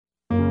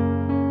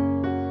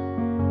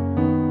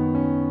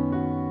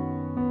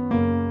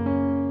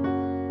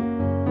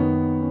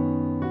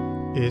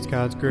It's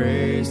God's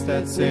grace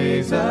that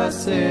saves a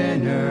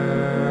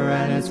sinner,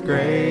 and it's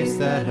grace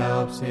that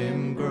helps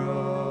him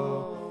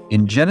grow.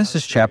 In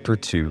Genesis chapter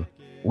 2,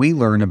 we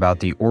learn about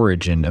the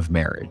origin of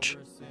marriage.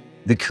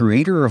 The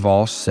Creator of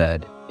all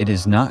said, "It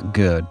is not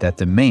good that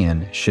the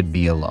man should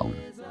be alone."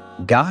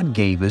 God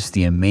gave us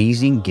the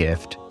amazing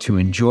gift to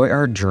enjoy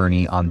our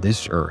journey on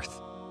this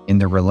earth in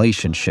the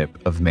relationship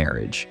of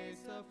marriage.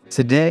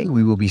 Today,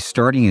 we will be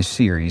starting a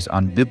series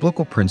on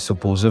biblical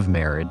principles of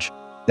marriage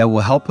that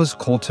will help us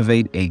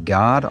cultivate a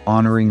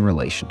God-honoring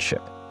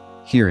relationship.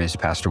 Here is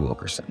Pastor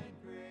Wilkerson.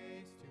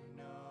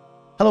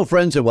 Hello,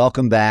 friends, and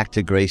welcome back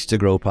to Grace to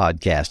Grow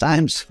podcast.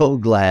 I'm so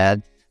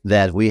glad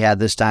that we had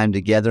this time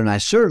together, and I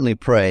certainly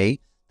pray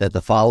that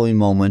the following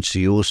moments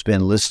you will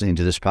spend listening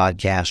to this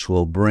podcast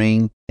will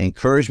bring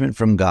encouragement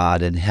from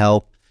God and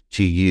help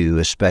to you,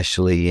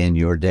 especially in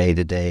your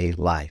day-to-day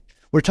life.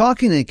 We're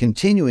talking and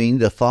continuing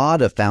the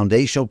thought of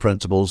foundational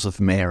principles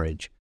of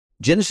marriage.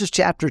 Genesis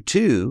chapter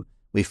 2,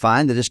 we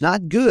find that it's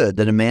not good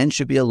that a man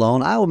should be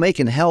alone. I will make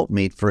an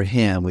helpmeet for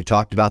him. We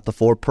talked about the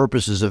four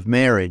purposes of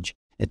marriage.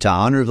 To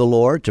honor the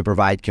Lord, to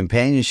provide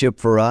companionship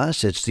for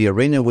us. It's the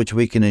arena in which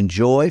we can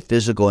enjoy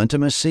physical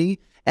intimacy,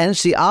 and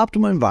it's the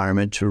optimal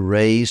environment to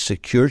raise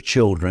secure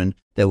children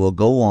that will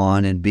go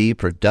on and be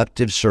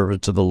productive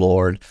servants of the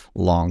Lord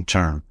long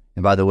term.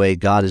 And by the way,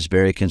 God is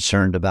very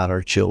concerned about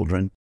our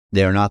children.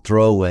 They are not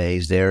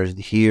throwaways. They're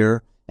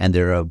here, and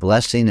they're a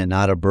blessing and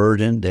not a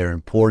burden. They're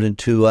important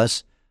to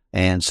us.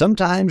 And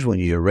sometimes when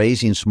you're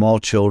raising small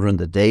children,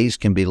 the days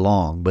can be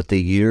long, but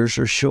the years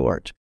are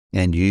short.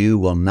 And you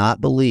will not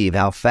believe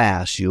how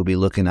fast you'll be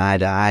looking eye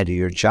to eye to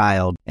your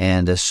child.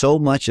 And so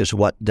much is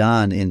what's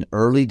done in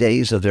early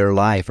days of their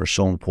life are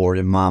so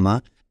important.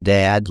 Mama,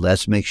 Dad,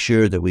 let's make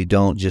sure that we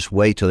don't just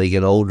wait till they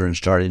get older and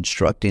start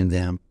instructing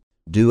them.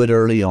 Do it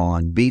early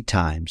on. Be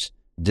times.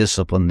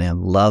 Discipline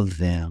them. Love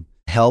them.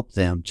 Help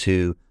them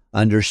to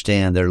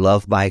understand they're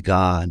loved by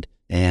God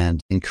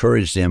and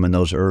encourage them in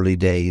those early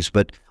days.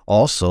 But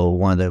also,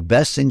 one of the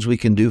best things we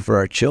can do for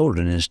our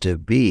children is to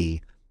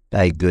be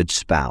a good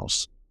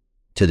spouse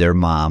to their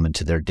mom and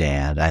to their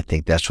dad. I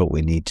think that's what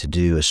we need to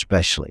do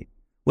especially.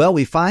 Well,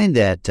 we find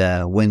that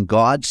when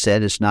God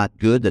said it's not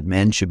good that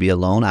men should be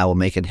alone, I will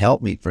make an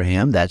helpmeet for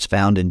him. That's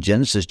found in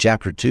Genesis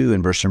chapter 2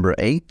 and verse number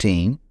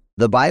 18.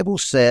 The Bible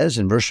says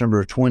in verse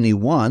number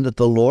 21 that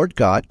the Lord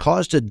God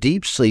caused a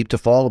deep sleep to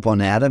fall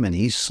upon Adam, and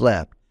he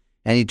slept.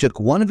 And he took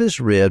one of his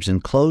ribs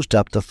and closed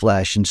up the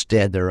flesh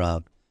instead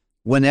thereof.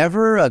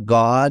 Whenever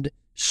God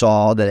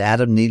saw that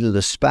Adam needed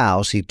a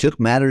spouse, he took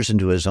matters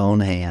into his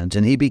own hands,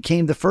 and he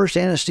became the first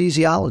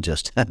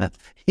anesthesiologist.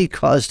 He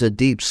caused a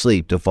deep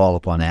sleep to fall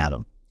upon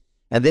Adam.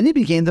 And then he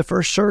became the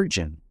first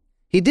surgeon.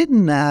 He did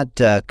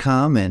not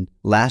come and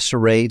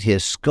lacerate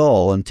his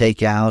skull and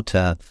take out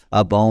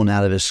a bone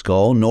out of his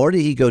skull, nor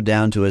did he go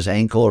down to his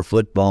ankle or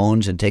foot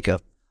bones and take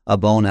a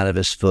bone out of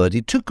his foot.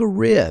 He took a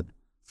rib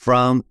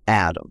from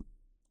Adam.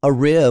 A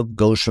rib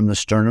goes from the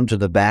sternum to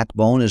the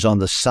backbone, is on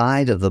the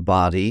side of the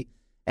body.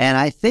 And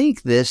I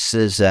think this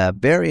is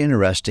very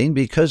interesting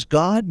because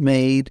God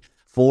made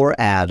for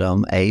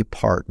Adam a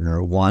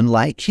partner, one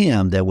like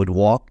him that would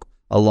walk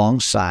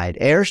alongside,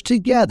 heirs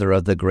together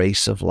of the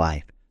grace of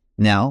life.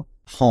 Now,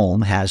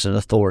 home has an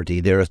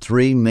authority. There are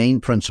three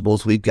main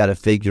principles we've got to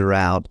figure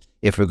out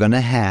if we're going to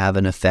have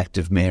an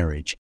effective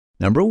marriage.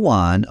 Number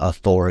one,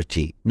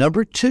 authority.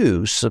 Number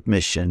two,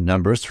 submission.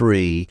 Number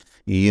three,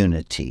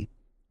 unity.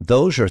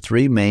 Those are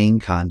three main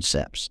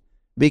concepts.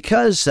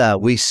 Because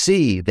we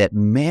see that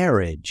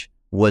marriage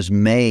was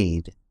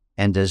made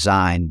and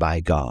designed by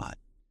God.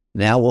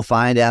 Now we'll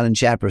find out in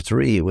chapter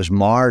 3 it was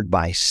marred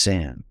by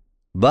sin.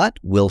 But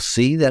we'll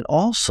see that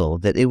also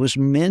that it was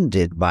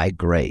mended by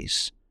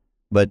grace.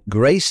 But the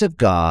grace of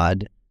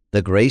God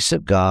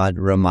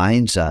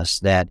reminds us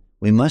that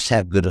we must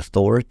have good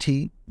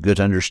authority, good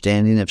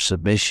understanding of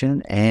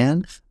submission,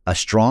 and a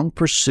strong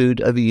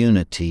pursuit of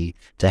unity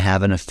to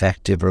have an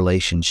effective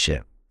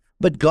relationship.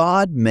 But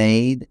God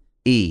made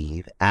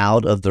Eve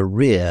out of the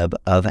rib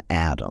of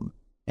Adam.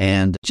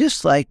 And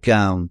just like,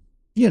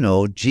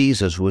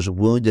 Jesus was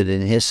wounded in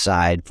his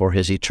side for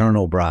his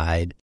eternal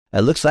bride,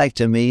 it looks like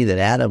to me that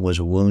Adam was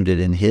wounded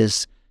in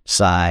his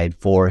side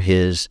for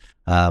his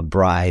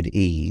bride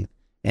Eve.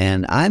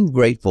 And I'm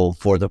grateful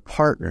for the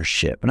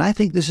partnership. And I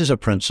think this is a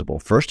principle.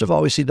 First of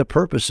all, we see the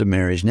purpose of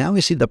marriage. Now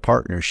we see the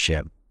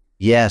partnership.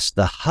 Yes,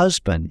 the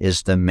husband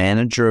is the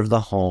manager of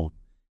the home.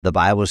 The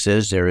Bible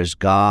says there is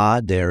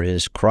God, there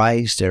is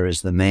Christ, there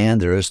is the man,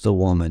 there is the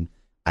woman.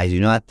 I do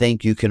not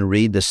think you can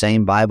read the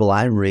same Bible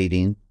I'm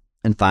reading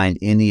and find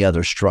any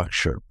other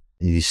structure.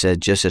 And he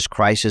said, just as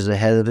Christ is the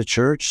head of the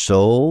church,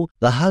 so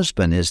the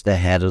husband is the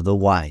head of the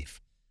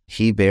wife.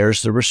 He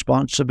bears the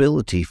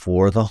responsibility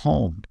for the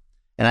home.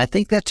 And I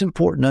think that's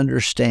important to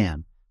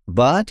understand.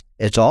 But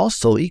it's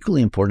also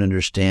equally important to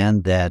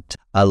understand that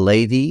a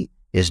lady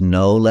is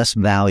no less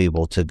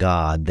valuable to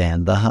God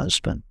than the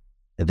husband.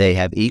 They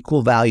have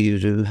equal value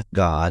to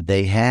God.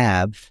 They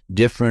have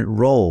different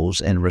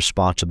roles and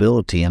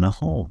responsibility in a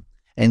home.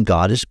 And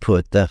God has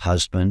put the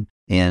husband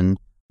in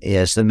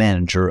as the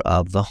manager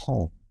of the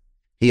home.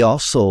 He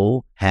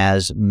also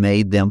has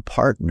made them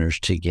partners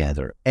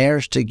together,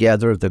 heirs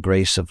together of the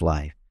grace of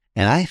life.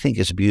 And I think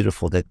it's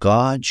beautiful that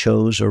God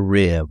chose a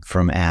rib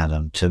from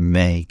Adam to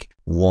make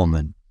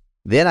woman.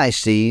 Then I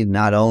see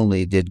not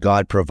only did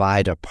God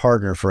provide a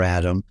partner for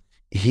Adam,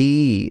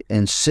 he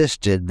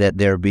insisted that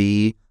there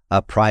be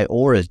a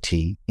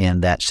priority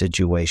in that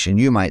situation.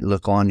 You might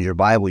look on your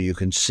Bible, you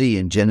can see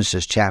in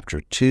Genesis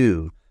chapter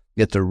 2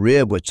 that the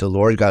rib which the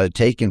Lord God had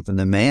taken from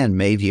the man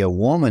made he a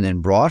woman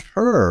and brought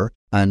her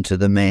unto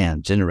the man.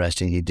 It's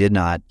interesting, he did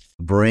not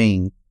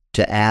bring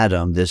to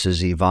Adam, this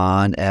is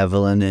Yvonne,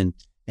 Evelyn,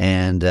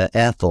 and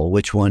Ethel,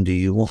 which one do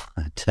you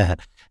want?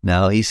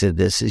 No, he said,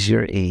 this is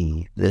your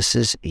Eve. This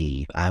is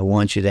Eve. I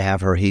want you to have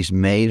her. He's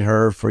made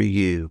her for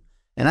you.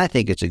 And I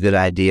think it's a good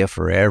idea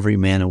for every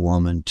man and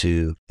woman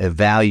to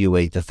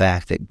evaluate the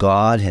fact that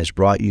God has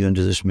brought you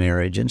into this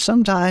marriage. And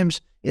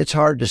sometimes it's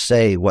hard to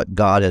say what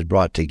God has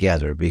brought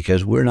together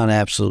because we're not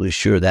absolutely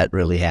sure that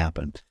really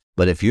happened.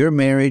 But if you're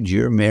married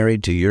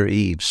to your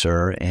Eve,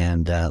 sir,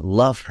 and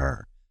love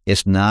her.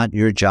 It's not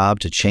your job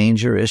to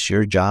change her. It's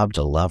your job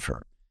to love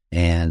her.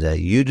 And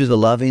you do the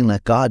loving,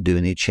 let God do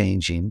any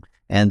changing,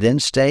 and then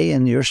stay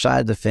in your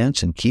side of the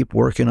fence and keep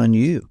working on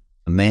you.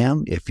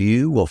 Ma'am, if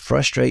you will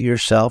frustrate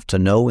yourself to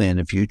no end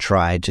if you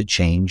try to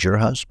change your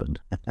husband.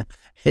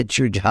 It's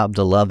your job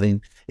to love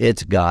him.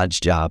 It's God's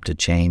job to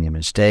change him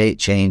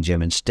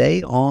and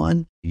stay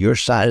on your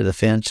side of the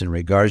fence in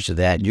regards to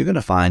that. You're going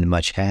to find a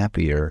much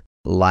happier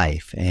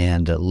life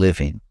and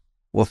living.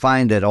 We'll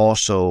find that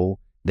also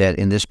that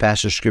in this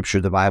passage of Scripture,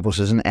 the Bible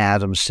says, and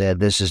Adam said,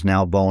 this is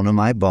now bone of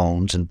my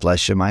bones and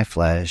flesh of my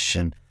flesh,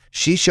 and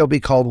she shall be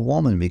called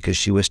woman because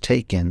she was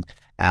taken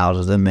out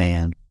of the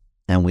man.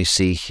 And we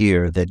see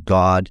here that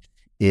God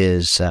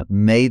is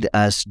made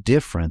us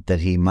different that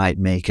he might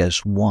make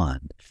us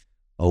one.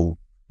 Oh,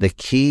 the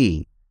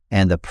key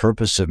and the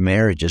purpose of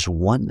marriage is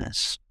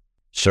oneness.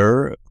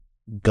 Sir,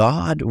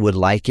 God would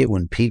like it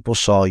when people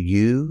saw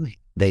you,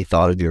 they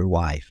thought of your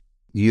wife.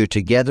 You're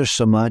together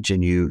so much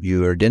and you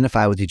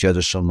identify with each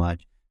other so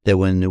much that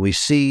when we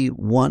see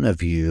one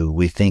of you,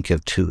 we think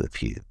of two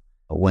of you.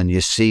 When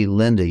you see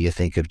Linda, you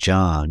think of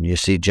John. You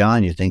see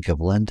John, you think of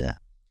Linda.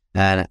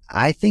 And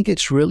I think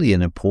it's really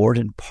an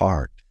important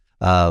part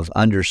of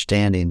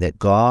understanding that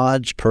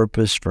God's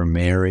purpose for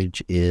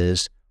marriage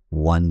is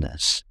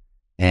oneness.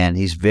 And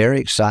he's very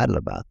excited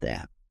about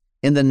that.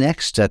 In the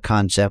next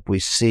concept we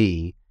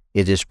see,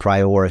 it is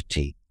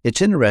priority.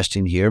 It's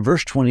interesting here.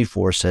 Verse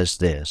 24 says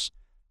this,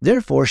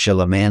 therefore shall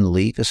a man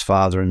leave his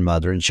father and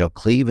mother and shall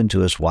cleave unto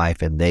his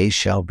wife, and they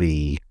shall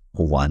be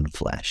one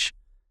flesh.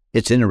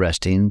 It's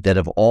interesting that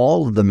of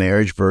all of the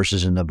marriage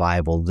verses in the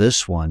Bible,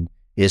 this one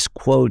is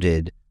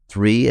quoted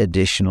 3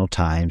 additional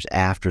times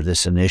after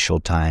this initial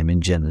time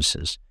in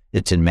Genesis.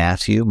 It's in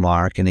Matthew,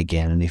 Mark, and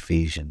again in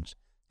Ephesians.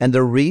 And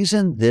the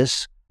reason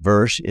this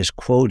verse is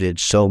quoted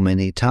so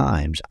many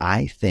times,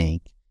 I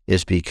think,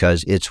 is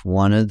because it's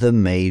one of the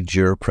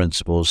major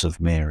principles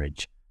of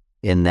marriage.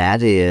 And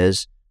that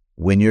is,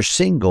 when you're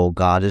single,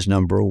 God is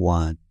number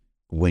one.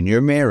 When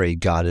you're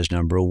married, God is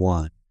number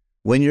one.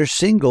 When you're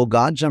single,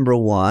 God's number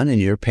one and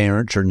your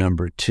parents are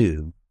number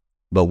two.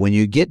 But when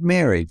you get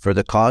married for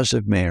the cause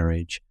of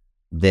marriage,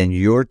 then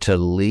you're to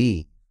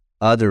leave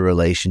other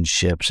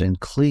relationships and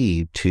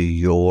cleave to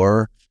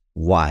your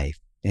wife,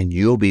 and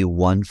you'll be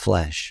one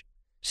flesh.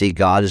 See,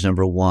 God is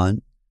number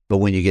one, but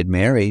when you get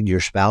married, your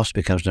spouse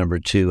becomes number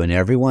two, and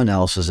everyone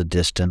else is a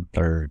distant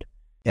third.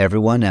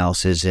 Everyone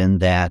else is in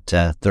that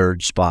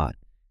third spot.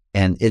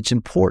 And it's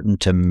important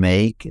to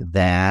make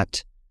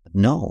that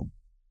known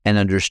and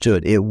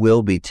understood. It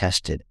will be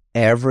tested.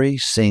 Every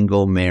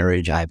single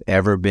marriage I've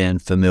ever been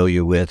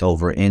familiar with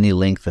over any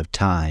length of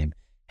time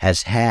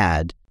has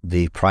had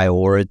the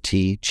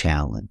priority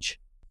challenge.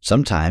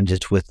 Sometimes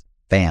it's with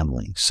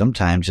family.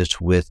 Sometimes it's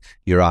with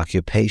your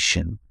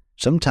occupation.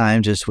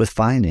 Sometimes it's with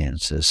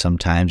finances.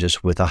 Sometimes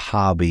it's with a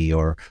hobby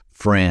or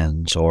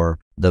friends or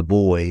the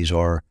boys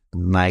or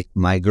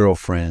my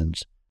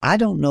girlfriends. I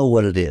don't know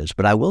what it is,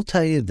 but I will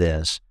tell you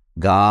this.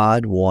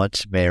 God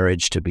wants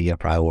marriage to be a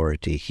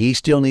priority. He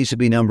still needs to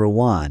be number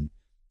one,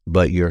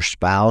 but your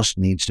spouse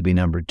needs to be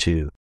number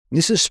two.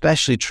 This is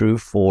especially true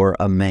for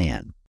a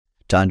man.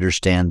 To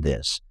understand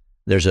this,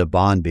 there's a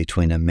bond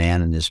between a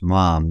man and his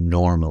mom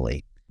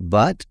normally,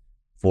 but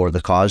for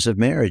the cause of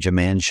marriage, a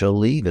man shall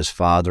leave his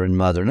father and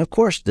mother. And of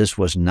course, this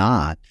was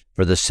not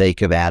for the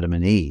sake of Adam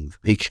and Eve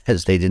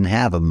because they didn't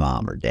have a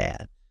mom or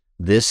dad.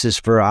 This is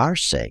for our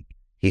sake.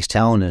 He's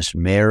telling us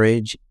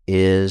marriage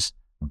is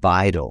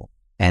vital,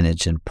 and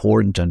it's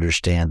important to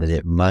understand that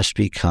it must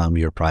become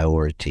your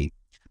priority.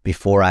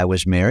 Before I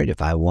was married,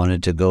 if I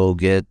wanted to go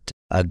get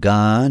a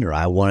gun or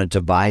I wanted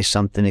to buy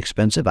something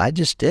expensive, I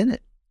just did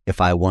it.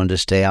 If I wanted to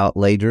stay out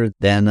later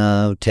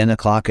than 10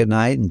 o'clock at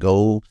night and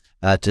go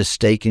to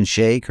Steak and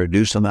Shake or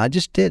do something, I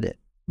just did it.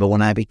 But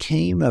when I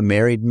became a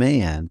married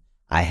man,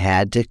 I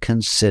had to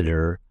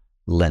consider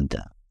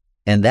Linda.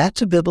 And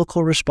that's a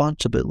biblical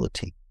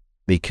responsibility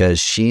because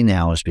she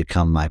now has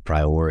become my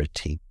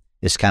priority.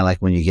 It's kind of like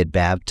when you get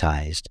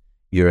baptized.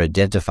 You're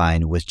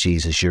identifying with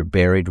Jesus. You're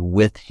buried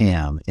with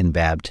him in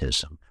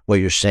baptism. What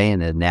you're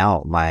saying is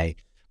now my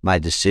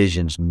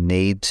decisions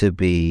need to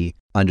be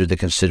under the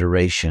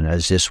consideration,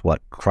 is this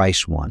what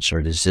Christ wants, or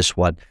is this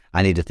what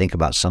I need to think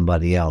about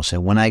somebody else?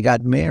 And when I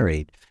got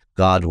married,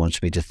 God wants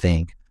me to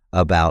think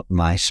about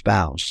my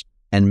spouse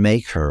and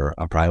make her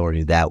a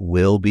priority. That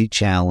will be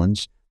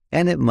challenged,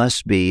 and it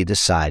must be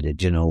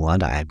decided, you know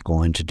what, I'm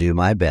going to do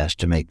my best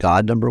to make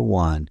God number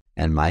one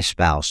and my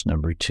spouse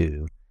number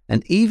two.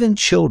 And even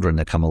children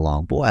that come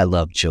along. Boy, I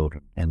love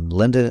children. And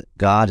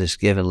God has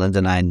given Linda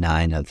and I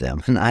 9 of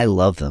them, and I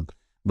love them.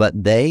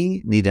 But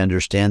they need to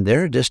understand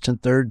they're a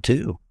distant third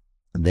too.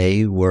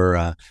 They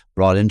were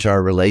brought into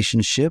our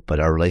relationship,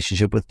 but our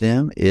relationship with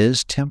them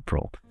is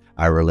temporal.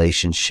 Our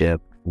relationship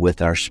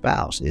with our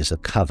spouse is a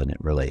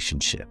covenant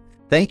relationship.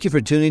 Thank you for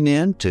tuning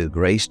in to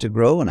Grace to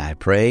Grow, and I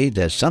pray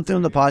that something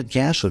on the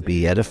podcast would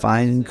be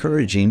edifying and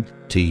encouraging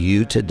to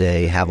you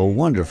today. Have a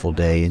wonderful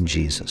day in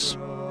Jesus.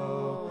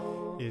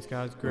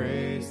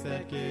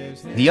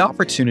 The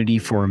opportunity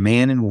for a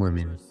man and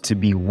woman to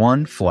be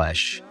one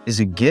flesh is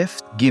a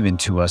gift given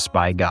to us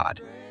by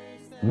God.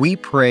 We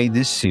pray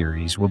this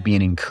series will be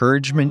an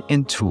encouragement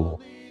and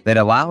tool that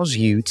allows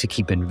you to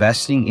keep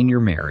investing in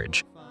your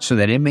marriage so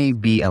that it may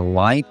be a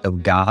light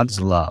of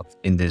God's love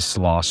in this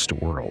lost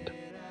world.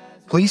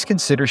 Please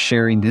consider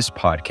sharing this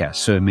podcast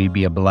so it may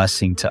be a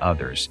blessing to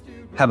others.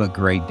 Have a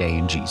great day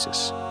in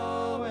Jesus.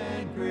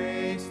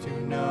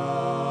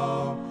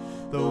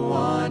 The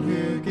one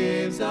who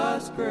gives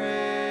us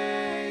grace.